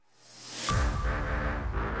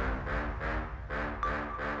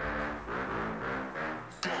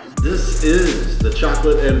This is the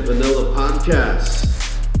Chocolate and Vanilla Podcast.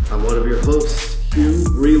 I'm one of your hosts, Hugh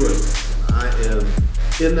Breland. I am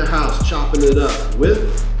in the house chopping it up with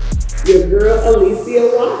your girl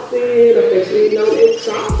Alicia Watson, affectionately known as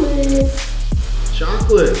Chocolate.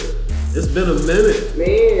 Chocolate. It's been a minute.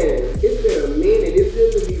 Man, it's been a minute. It's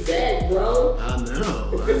good to be back, bro. I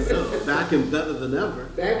know. Back and better than ever.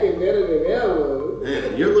 Back and better than ever.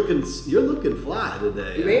 Man, you're looking fly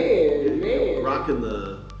today. Man. Rocking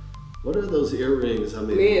what are those earrings? Man,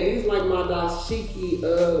 these like my dashiki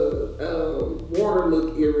water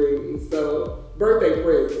look earrings. So birthday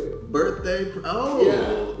present.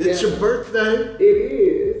 It's your birthday. It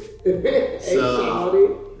is. Hey,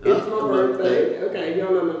 shawty. It's my birthday. Okay, you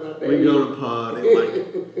don't know nothing about that. We're gonna party.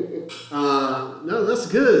 No, that's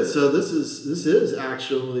good. So this is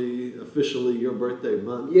actually officially your birthday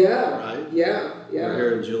month. Yeah. Right? Yeah. We're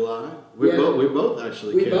here in July. We both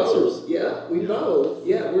actually Cancers. We both.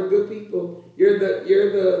 Yeah, we're good people. You're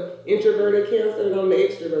the introverted Cancer and I'm the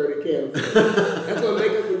extroverted Cancer. That's what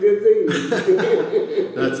makes us a good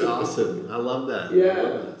team. That's awesome. I love that.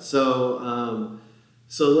 Yeah. So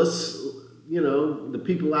let's, the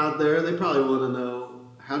people out there, they probably want to know,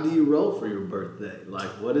 how do you roll for your birthday? Like,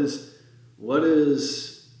 what is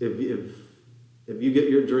if you get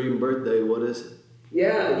your dream birthday, what is it?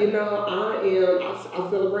 Yeah, I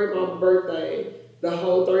celebrate my birthday the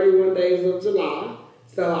whole 31 days of July.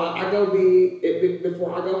 So I go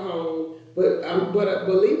before I go home. But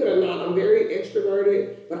believe it or not, I'm very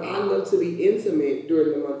extroverted, but I love to be intimate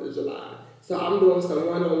during the month of July. So I'm doing some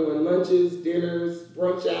one-on-one lunches, dinners,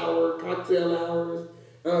 brunch hour, cocktail hours.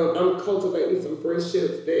 I'm cultivating some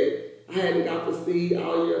friendships that I hadn't got to see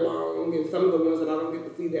all year long, and some of the ones that I don't get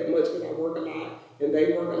to see that much because I work a lot and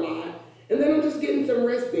they work a lot. And then I'm just getting some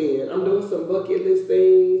rest in. I'm doing some bucket list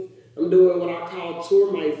things. I'm doing what I call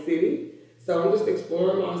tour my city. So I'm just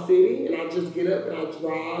exploring my city, and I just get up and I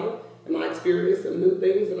drive and I experience some new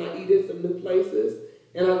things and I eat at some new places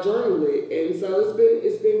and I journal it. And so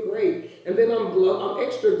it's been great. And then I'm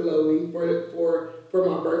extra glowy for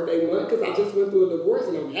my birthday month because I just went through a divorce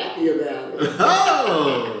and I'm happy about it.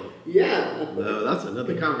 Oh. Yeah. No, that's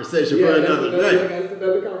another conversation for another day. That's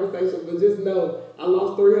another conversation. But just know, I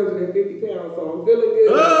lost 350 pounds, so I'm feeling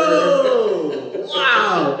good. Oh,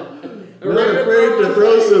 wow. I'm not afraid to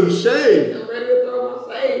throw some shade. I'm ready to throw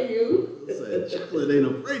my shade, you. Said Chocolate ain't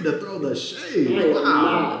afraid to throw the shade. I am Wow.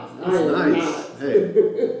 not. That's nice. Not. Hey.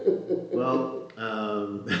 Well,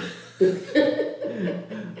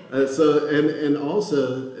 so and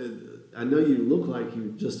also, I know you look like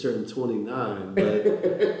you just turned 29, but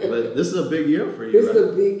this is a big year for you. This is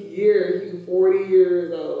a big year. You're 40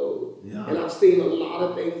 years old. Yeah. And I've seen a lot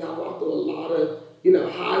of things. I've walked through a lot of,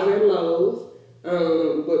 highs and lows.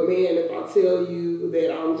 But man, if I tell you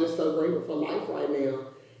that I'm just so grateful for life right now.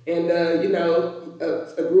 And,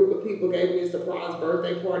 a group of people gave me a surprise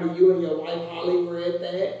birthday party. You and your wife, Holly, were at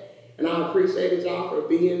that. And I appreciated y'all for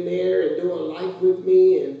being there and doing life with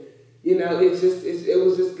me. And, it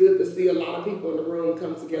was just good to see a lot of people in the room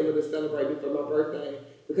come together to celebrate me for my birthday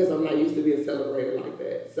because I'm not used to being celebrated like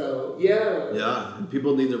that. So, yeah. Yeah, and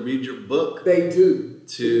people need to read your book. They do.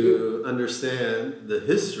 To understand the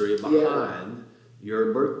history behind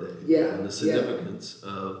your birthday and the significance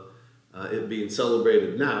of it being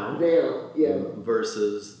celebrated now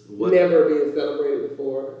versus what never being celebrated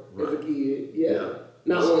before as a kid. Yeah.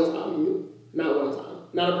 Not one time, Not one time.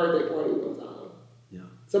 Not a birthday party one time. Yeah.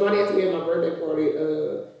 Somebody asked me at my birthday party,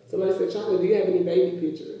 somebody said, Chocolate, do you have any baby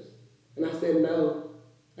pictures? And I said, no,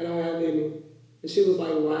 I don't have any. And she was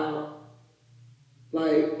like, wow.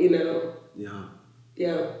 Like, Yeah.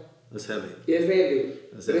 Yeah. That's heavy. It's heavy.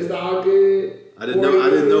 That's but heavy. It's all good. I didn't know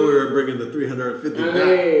we were bringing the 350 back.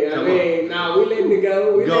 We letting it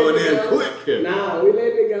go. We going in quick here. Nah, we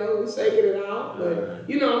letting it go. We shaking it out. But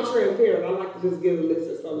I'm transparent. I like to just give a list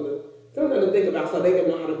of something to think about so they can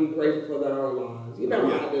know how to be grateful for their own lives. You know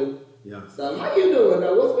how I do. Yeah. So how you doing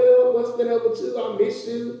though? What's been up with you? I miss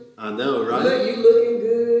you. I know, right? You looking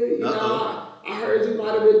good. I heard you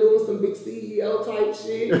might have been doing some big CEO type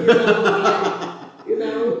shit.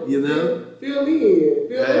 Fill me in.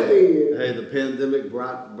 Fill us in. Hey, the pandemic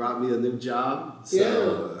brought me a new job.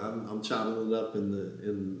 So I'm chopping it up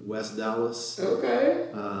in West Dallas. Okay.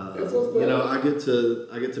 That's what's up. I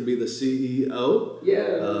get to be the CEO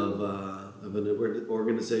of an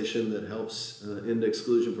organization that helps end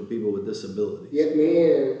exclusion for people with disabilities. Yes,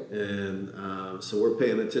 man. And so we're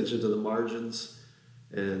paying attention to the margins.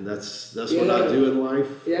 And that's what I do in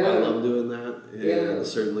life. Yeah. I love doing that. And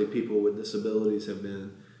certainly people with disabilities have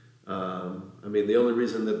been, the only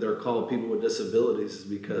reason that they're called people with disabilities is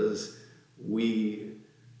because we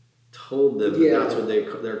told them that that's what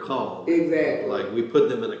they're called. Exactly. Like we put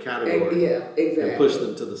them in a category. Exactly. And push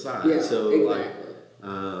them to the side. Yeah, so exactly.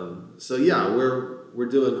 We're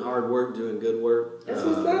doing hard work, doing good work. That's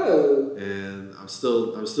what's up. And I'm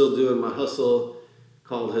still doing my hustle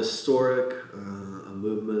called Historic, a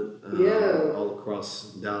movement all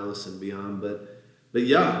across Dallas and beyond. But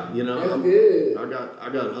yeah, that's good. I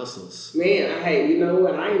got hustles. Man, hey, you know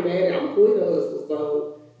what? I ain't mad. I'm queen of hustles, so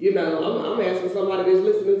I'm asking somebody that's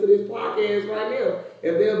listening to this podcast right now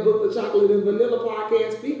if they'll book the Chocolate and Vanilla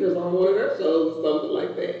podcast speakers on one of their shows or something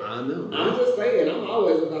like that. I know. I'm just saying, I'm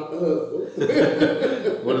always about the hustle.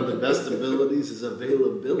 One of the best abilities is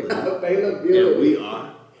availability. Availability. And we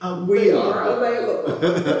are available. We are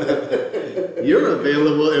available. You're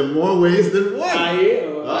available in more ways than one. I am.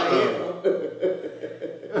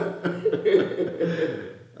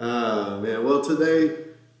 Man. Well, today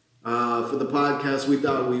for the podcast, we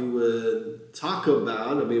thought we would talk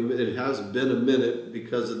about. I mean, it has been a minute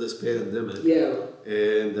because of this pandemic. Yeah.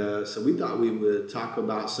 And so we thought we would talk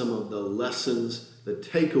about some of the lessons, the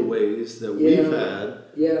takeaways that we've had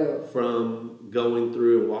from going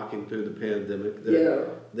through and walking through the pandemic.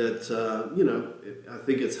 I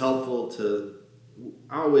think it's helpful to.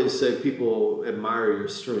 I always say people admire your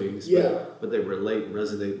strengths, but they relate and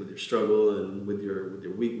resonate with your struggle and with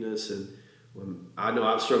your weakness. And I know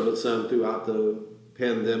I've struggled some throughout the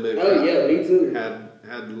pandemic. Oh yeah, me too.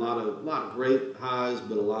 Had a lot of great highs,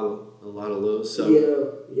 but a lot of lows. So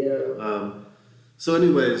So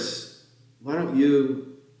anyways, why don't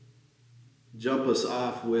you jump us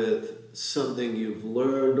off with something you've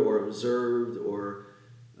learned or observed or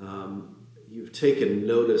you've taken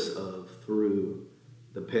notice of through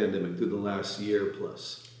the pandemic, through the last year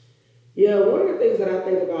plus? Yeah, one of the things that I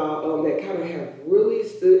think about that kind of have really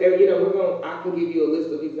stood, and I can give you a list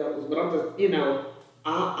of examples, but I'm just,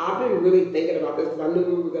 I've been really thinking about this because I knew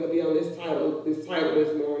we were going to be on this title this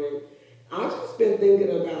morning. I've just been thinking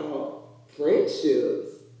about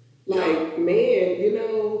friendships. Like, man,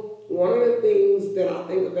 one of the things that I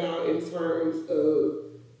think about in terms of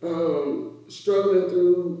struggling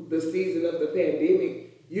through the season of the pandemic,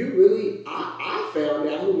 I found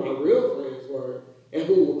out who my real friends were and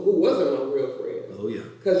who wasn't my real friends. Oh, yeah.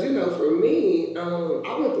 Because, for me, I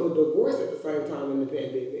went through a divorce at the same time in the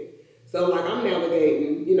pandemic. So, like, I'm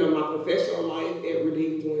navigating, my professional life at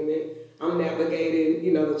Redeemed Women. I'm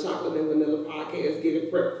navigating, the Chocolate and Vanilla podcast, getting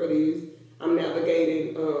prepped for these. I'm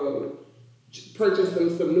navigating purchasing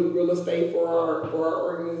some new real estate for our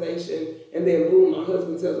organization. And then, boom, my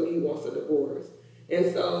husband tells me he wants a divorce.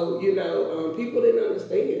 And so, people didn't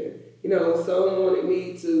understand. Some wanted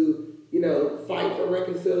me to, fight for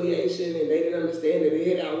reconciliation, and they didn't understand that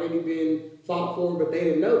it had already been fought for, but they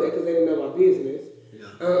didn't know that because they didn't know my business.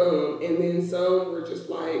 Yeah. And then some were just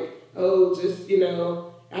like,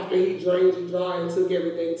 after he drained you dry and took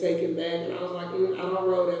everything, taken back. And I was like, I don't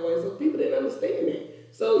roll that way. So people didn't understand that.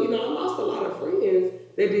 So, I lost a lot of friends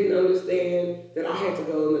that didn't understand that I had to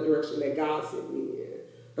go in the direction that God sent me in.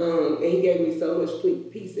 And he gave me so much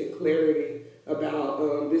peace and clarity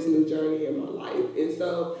about this new journey in my life. And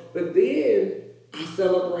so, but then I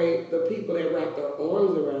celebrate the people that wrapped their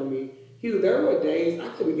arms around me. Hugh, there were days I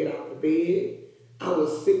couldn't get out of bed. I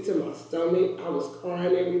was sick to my stomach. I was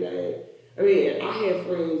crying every day. I mean, I had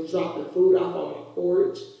friends dropping food off on my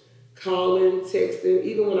porch, calling, texting.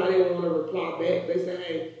 Even when I didn't want to reply back, they said,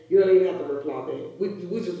 hey, you don't even have to reply back. I'm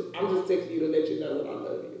just texting you to let you know that I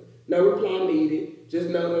love you. No reply needed. Just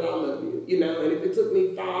know that I love you. And if it took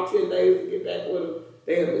me 5-10 days to get back with them,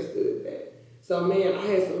 they understood that. So, man, I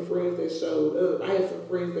had some friends that showed up. I had some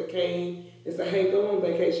friends that came and said, hey, go on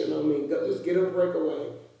vacation on me. Just get a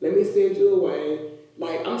breakaway. Let me send you away.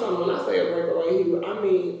 Like, I'm talking, when I say a breakaway, I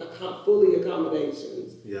mean fully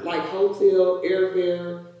accommodations. Yeah. Like hotel,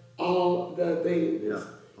 airfare, all the things. Yeah.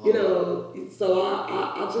 So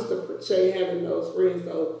I just appreciate having those friends.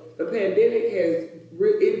 So the pandemic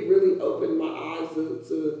really opened my eyes to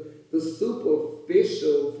the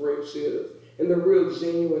superficial friendships and the real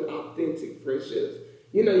genuine, authentic friendships.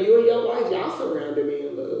 You and your wife, y'all surrounded me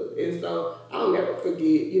in love. And so I'll never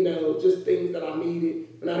forget, just things that I needed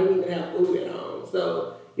when I didn't even have food at home.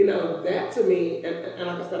 So, that to me, and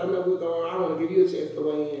like I said, I know we're going, I want to give you a chance to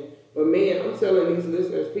weigh in. But man, I'm telling these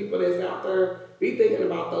listeners, people that's out there, be thinking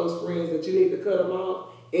about those friends that you need to cut them off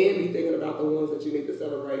and be thinking about the ones that you need to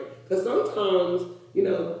celebrate. Because sometimes,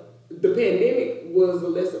 the pandemic was a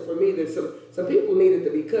lesson for me that some people needed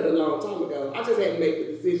to be cut a long time ago. I just had to make the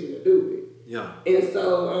decision to do it. Yeah. And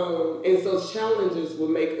so challenges will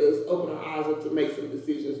make us open our eyes up to make some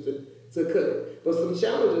decisions to cut. But some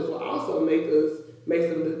challenges will also make us make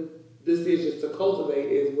some decisions to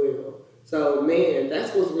cultivate as well. So man,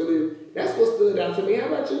 that's what stood out to me. How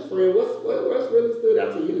about you, friend? What's really stood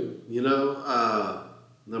out to you?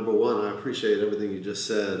 Number one, I appreciate everything you just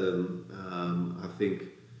said, and I think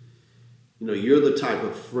you're the type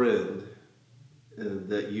of friend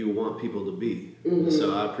that you want people to be. Mm-hmm.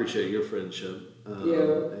 So I appreciate your friendship,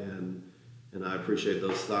 and I appreciate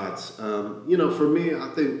those thoughts. For me,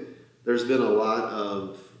 I think there's been a lot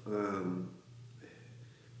of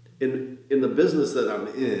in the business that I'm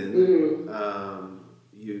in. Mm-hmm.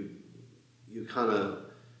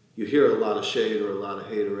 You hear a lot of shade or a lot of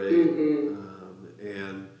haterade, mm-hmm.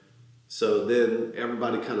 And so then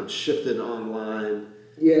everybody kind of shifted online.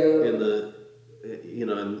 Yeah. And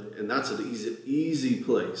that's an easy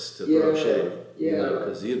place to throw shade. Yeah.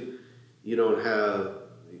 Because you don't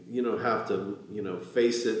have to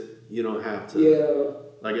face it. You don't have to. Yeah.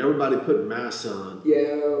 Like everybody putting masks on.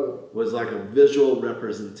 Yeah. Was like a visual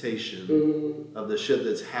representation mm-hmm. of the shit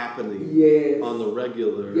that's happening on the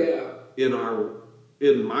regular. Yeah.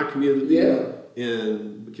 In my community. Yeah.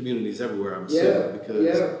 In communities everywhere I'm seeing,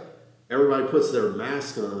 because everybody puts their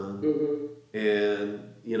mask on, mm-hmm. and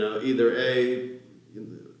either A,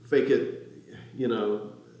 fake it,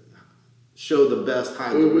 show the best,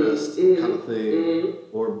 hide mm-hmm. the rest mm-hmm. kind of thing,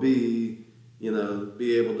 mm-hmm. or B,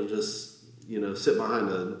 be able to just sit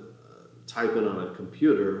behind typing on a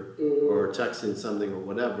computer mm-hmm. or texting something or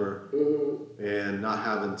whatever, mm-hmm. and not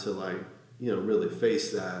having to really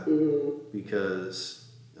face that mm-hmm. because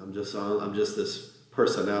I'm just this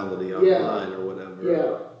personality online or whatever.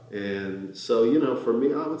 Yeah. And so, for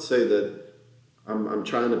me, I would say that I'm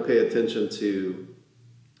trying to pay attention to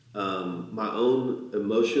my own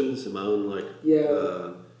emotions and my own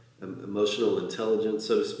emotional intelligence,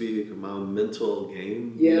 so to speak, or my own mental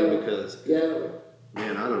game. Yeah. Because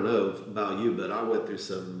man, I don't know about you, but I went through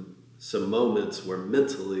some moments where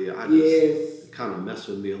mentally I just kind of messed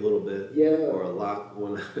with me a little bit, or a lot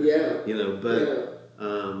when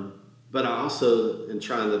but I also am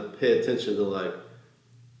trying to pay attention to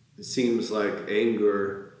it seems like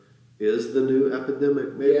anger is the new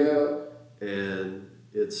epidemic maybe, and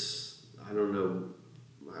it's, I don't know,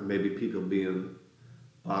 maybe people being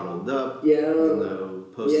bottled up,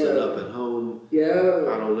 posted up at home.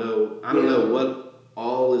 I don't know what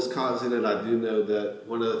all is causing it. I do know that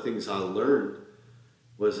one of the things I learned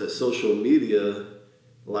was that social media,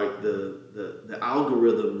 like the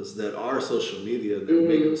algorithms that are social media, that mm-hmm.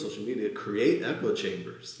 make up social media, create echo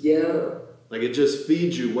chambers. Yeah. Like it just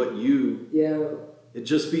feeds you it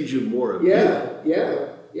just feeds you more of you. Yeah.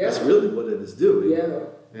 That's really what it is doing. Yeah.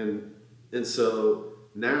 And so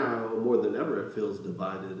now more than ever it feels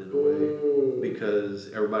divided in a way,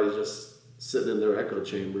 because everybody's just sitting in their echo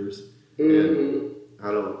chambers. Mm-hmm.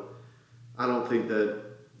 And I don't think that,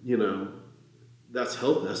 that's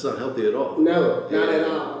healthy. That's not healthy at all. No, not at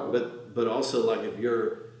all. But also, if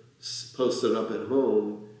you're posted up at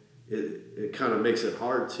home, it kind of makes it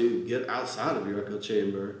hard to get outside of your echo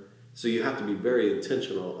chamber. So you have to be very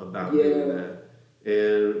intentional about doing that.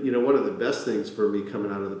 And one of the best things for me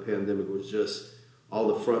coming out of the pandemic was just all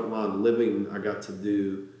the frontline living I got to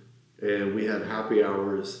do. And we had happy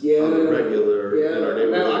hours on a regular in our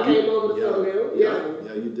neighborhood. Now I came over to Philadelphia.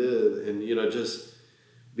 Yeah, you did. And just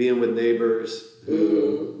being with neighbors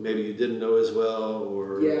who maybe you didn't know as well,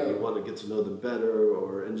 or you want to get to know them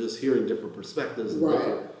better, and just hearing different perspectives and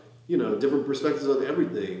different perspectives on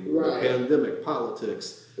everything, the pandemic,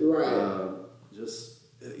 politics, just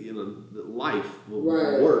life,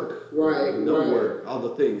 work, work, all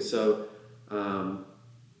the things. So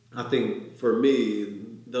I think for me,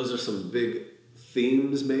 those are some big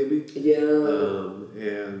themes, maybe.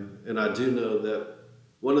 And I do know that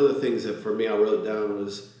one of the things that for me I wrote down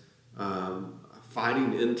was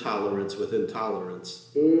fighting intolerance with intolerance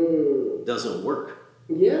doesn't work.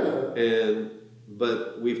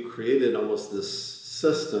 But we've created almost this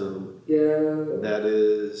system that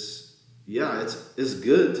is, it's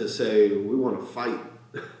good to say we want to fight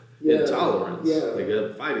intolerance,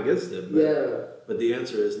 fight against it. But the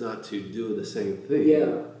answer is not to do the same thing.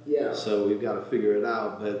 So we've got to figure it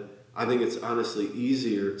out. But I think it's honestly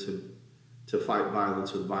easier to fight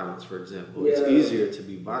violence with violence, for example. It's easier to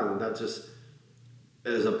be violent, not just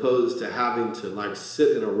as opposed to having to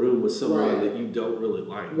sit in a room with someone that you don't really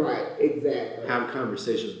like. Right, exactly. Have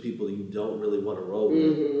conversations with people you don't really want to roll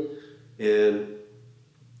with. And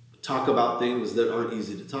talk about things that aren't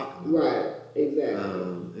easy to talk about. Right,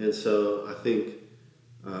 exactly. And so I think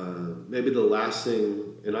maybe the last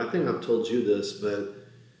thing, and I think I've told you this, but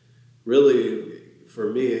really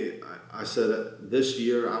for me, I said this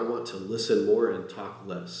year I want to listen more and talk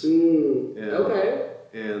less. And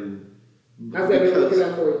how's that been working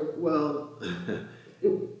out for you? Well,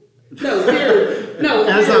 no,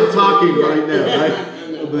 not talking Yeah. right now, right?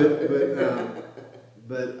 No.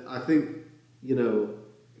 But I think,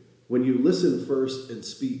 when you listen first and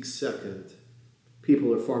speak second,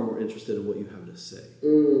 people are far more interested in what you have to say.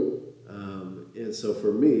 And so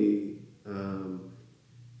for me,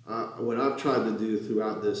 what I've tried to do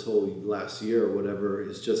throughout this whole last year or whatever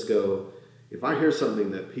is just go, if I hear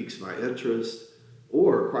something that piques my interest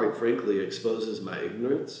or, quite frankly, exposes my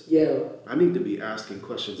ignorance, I need to be asking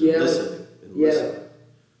questions and listening.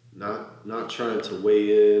 Not trying to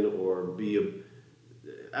weigh in or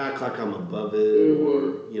act like I'm above it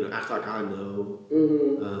or act like I know.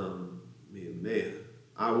 Man,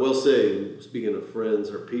 I will say, speaking of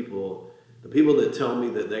friends or people, the people that tell me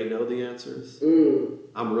that they know the answers,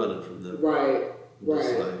 I'm running from them. Right.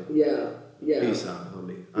 Peace out,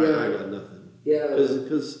 homie. I got nothing.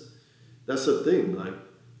 Because that's the thing. Like,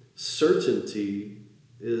 certainty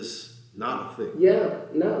is not a thing.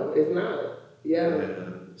 No, it's not.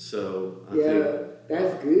 So I think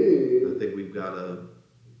that's good. I think we've got to,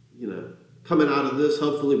 coming out of this,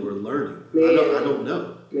 hopefully we're learning. Man, I don't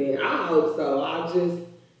know. Man, I hope so.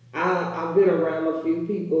 I've been around a few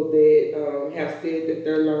people that have said that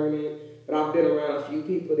they're learning, but I've been around a few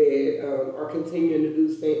people that are continuing to do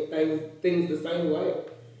things the same way.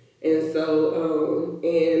 And so,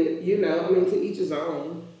 to each his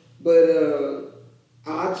own. But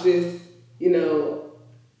I just,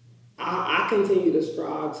 I continue to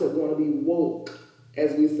strive to want to be woke,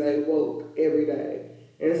 as we say, woke every day.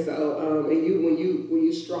 And so, when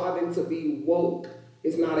you striving to be woke,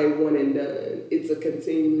 it's not a one and done. It's a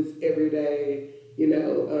continuous, everyday,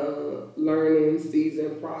 learning,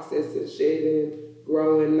 season, processing, shedding,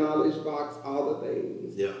 growing, knowledge box, all the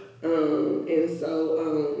things. Yeah. And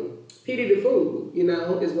so, pity the fool,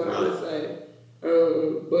 is what I would say.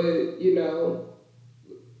 But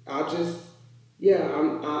I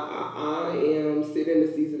am sitting in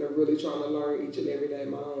the season of really trying to learn each and every day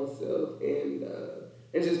my own self and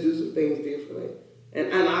just do some things differently.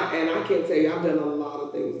 And I can't tell you, I've done a lot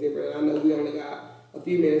of things different. I know we only got a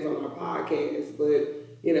few minutes on our podcast, but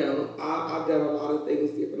I've done a lot of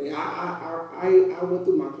things differently. I went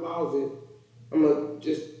through my closet. I'm gonna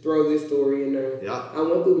just throw this story in there. Yeah. I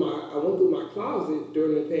went through my closet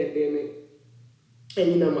during the pandemic,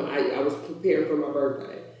 and I was preparing for my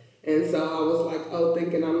birthday. And so I was like,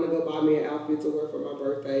 thinking I'm gonna go buy me an outfit to wear for my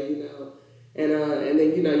birthday, And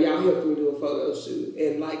then, y'all helped me do a photo shoot.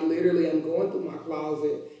 And literally I'm going through my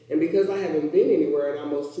closet, and because I haven't been anywhere in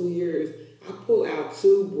almost 2 years, I pull out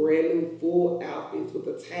 2 brand new full outfits with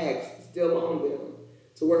the tags still on them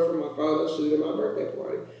to wear for my photo shoot and my birthday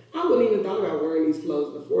party. I wouldn't even thought about wearing these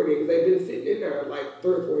clothes before then because they've been sitting in there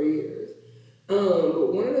 3 or 4 years.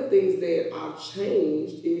 But one of the things that I've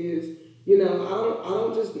changed is, I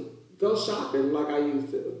don't just go shopping like I used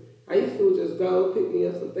to. I used to just go pick me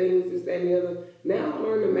up some things, this, that, and the other. Now I'm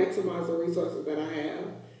learning to maximize the resources that I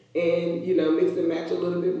have and, mix and match a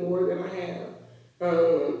little bit more than I have.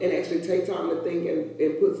 And actually take time to think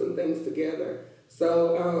and put some things together.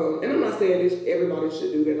 So, and I'm not saying everybody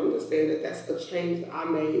should do that. I'm just saying that that's a change that I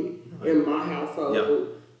made in my household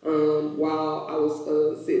while I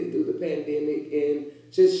was sitting through the pandemic and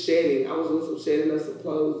just shedding. I was doing some shedding of some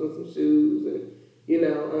clothes and some shoes and,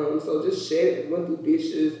 so just shedding. Went through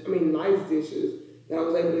nice dishes that I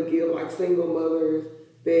was able to give single mothers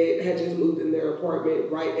that had just moved in their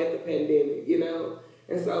apartment right at the pandemic,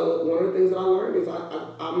 And so one of the things that I learned is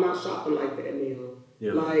I'm not shopping like that now.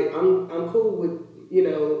 Yeah. I'm cool with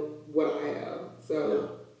what I have.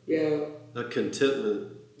 So that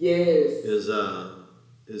contentment. Yes. Is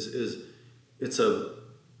it's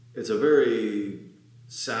a very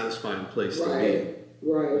satisfying place to be.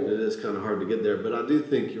 Right. And it is kind of hard to get there, but I do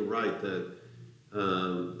think you're right that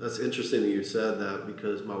that's interesting that you said that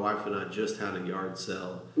because my wife and I just had a yard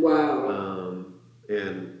sale. Wow.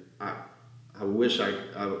 And I wish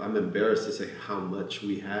I'm embarrassed to say how much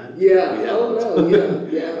we had. Yeah.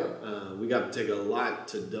 We got to take a lot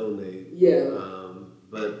to donate. Yeah.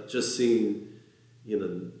 But just seeing,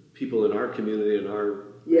 people in our community and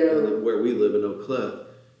where we live in Oak Cliff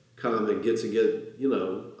come and get,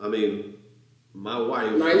 my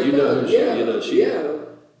wife, nice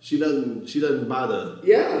she doesn't buy the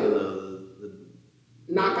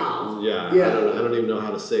knockoff. Yeah. I don't even know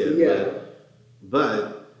how to say it. Yeah.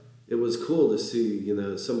 But it was cool to see,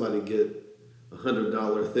 somebody get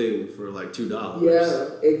 $100 thing for $2. Yeah,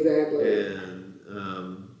 exactly.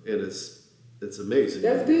 And it's amazing.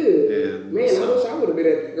 That's good. And man, I wish I would have been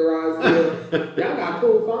at the garage sale. Y'all got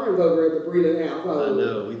cool farms over at the Breeden household. I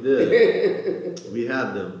know, we did. We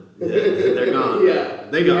had them. Yeah, they're gone. Yeah,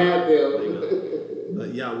 they gone. Had them. They gone.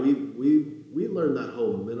 But yeah, we learned that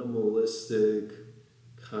whole minimalistic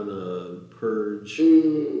kind of purge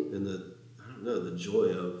and the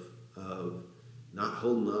joy of not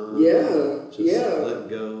holding on. Yeah. Just letting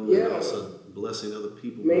go. Yeah. And also blessing other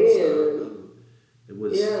people. Man. It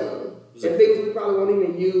was. Yeah. And things we probably won't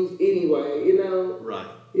even use anyway, you know?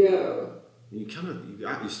 Right. Yeah. You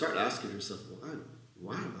start asking yourself,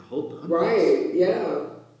 why am I holding on? Right. Yeah.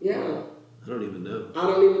 Yeah. I don't even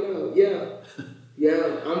know. Yeah.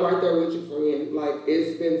 Yeah. I'm right there with you, friend. Like,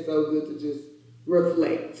 it's been so good to just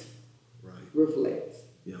reflect. Right. Reflect.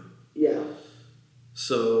 Yeah. Yeah.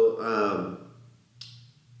 So,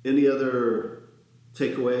 any other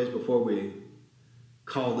takeaways before we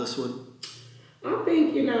call this one? I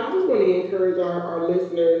think, I just want to encourage our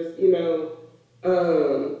listeners,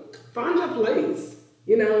 find your place,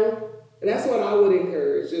 and that's what I would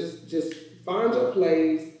encourage. Just find your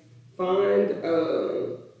place, find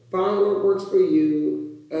what works for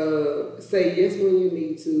you, say yes when you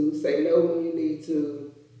need to, say no when you need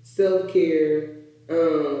to, self-care,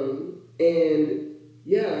 and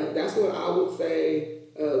yeah, that's what I would say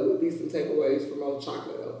would be some takeaways from old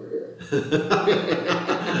chocolate over here.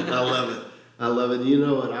 I love it. You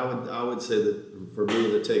know what? I would say that for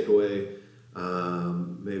me, the takeaway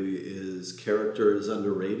maybe is character is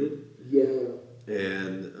underrated. Yeah.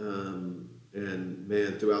 And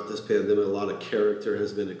man, throughout this pandemic, a lot of character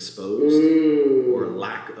has been exposed or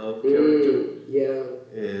lack of character. Yeah.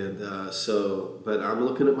 And but I'm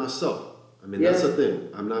looking at myself. I mean, that's the thing.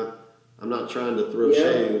 I'm not trying to throw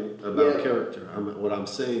shame about character. What I'm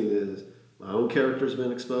saying is my own character's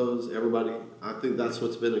been exposed. I think that's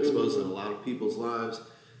what's been exposed in a lot of people's lives.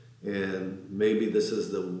 And maybe this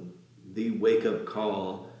is the wake-up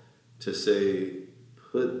call to say,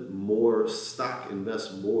 put more stock,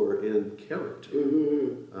 invest more in character.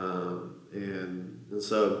 And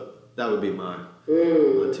so that would be my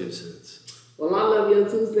 2 cents. Well, I love your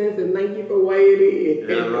 2 cents and thank you for weighing in.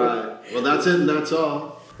 Yeah, right. Well, that's it and that's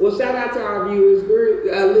all. Well, shout out to our viewers,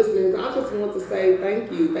 listeners. I just want to say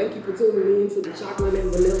thank you. Thank you for tuning in to the Chocolate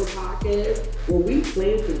and Vanilla Podcast, where we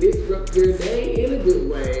plan to disrupt your day in a good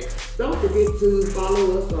way. Don't forget to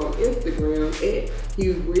follow us on Instagram at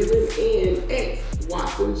Hugh Breland and at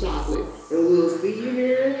Watson Chocolate. And we'll see you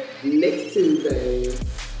here next Tuesday.